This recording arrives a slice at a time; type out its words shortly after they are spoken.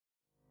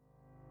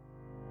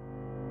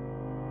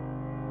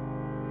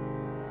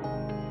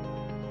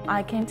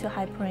I came to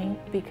High Point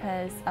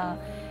because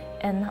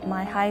in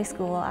my high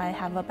school I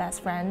have a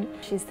best friend.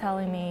 She's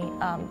telling me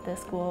the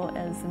school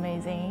is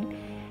amazing,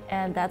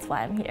 and that's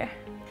why I'm here.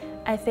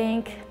 I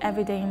think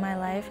every day in my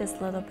life is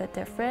a little bit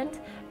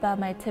different, but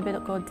my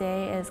typical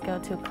day is go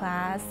to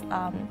class,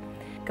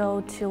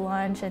 go to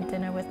lunch and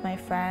dinner with my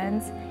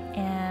friends,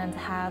 and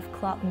have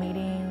club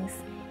meetings,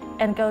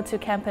 and go to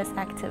campus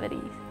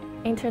activities.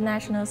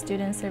 International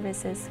Student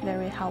Service is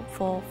very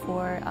helpful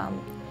for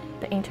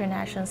the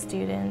international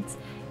students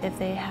if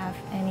they have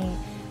any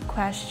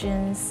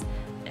questions,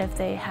 if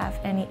they have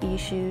any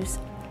issues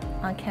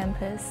on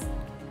campus.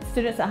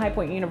 Students at High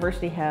Point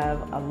University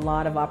have a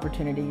lot of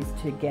opportunities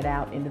to get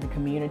out into the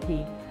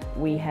community.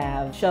 We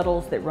have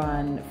shuttles that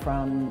run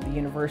from the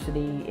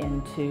university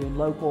into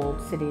local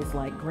cities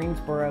like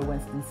Greensboro,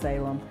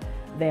 Winston-Salem.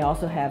 They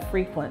also have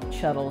frequent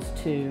shuttles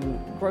to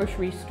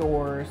grocery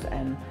stores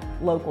and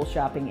local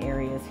shopping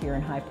areas here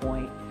in High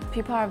Point.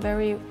 People are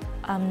very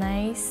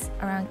nice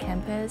around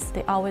campus.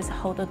 They always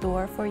hold the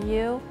door for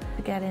you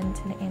to get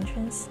into the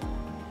entrance.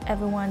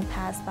 Everyone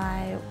pass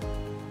by,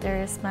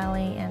 they're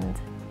smiling and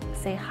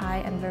say hi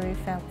and very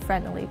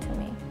friendly to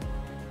me.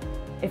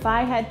 If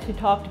I had to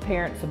talk to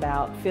parents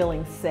about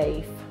feeling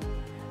safe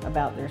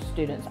about their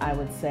students, I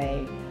would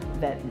say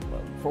that,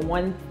 for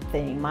one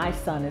thing, my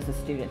son is a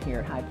student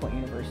here at High Point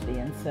University,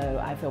 and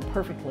so I feel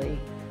perfectly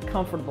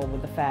comfortable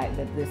with the fact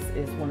that this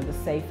is one of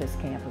the safest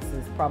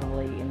campuses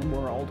probably in the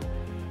world.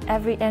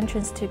 Every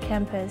entrance to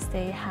campus,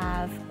 they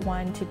have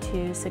 1 to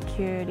 2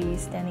 security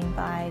standing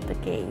by the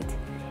gate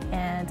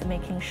and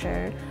making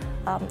sure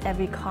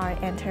every car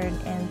entered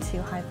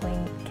into High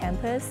Point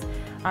campus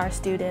are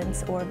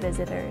students or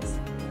visitors.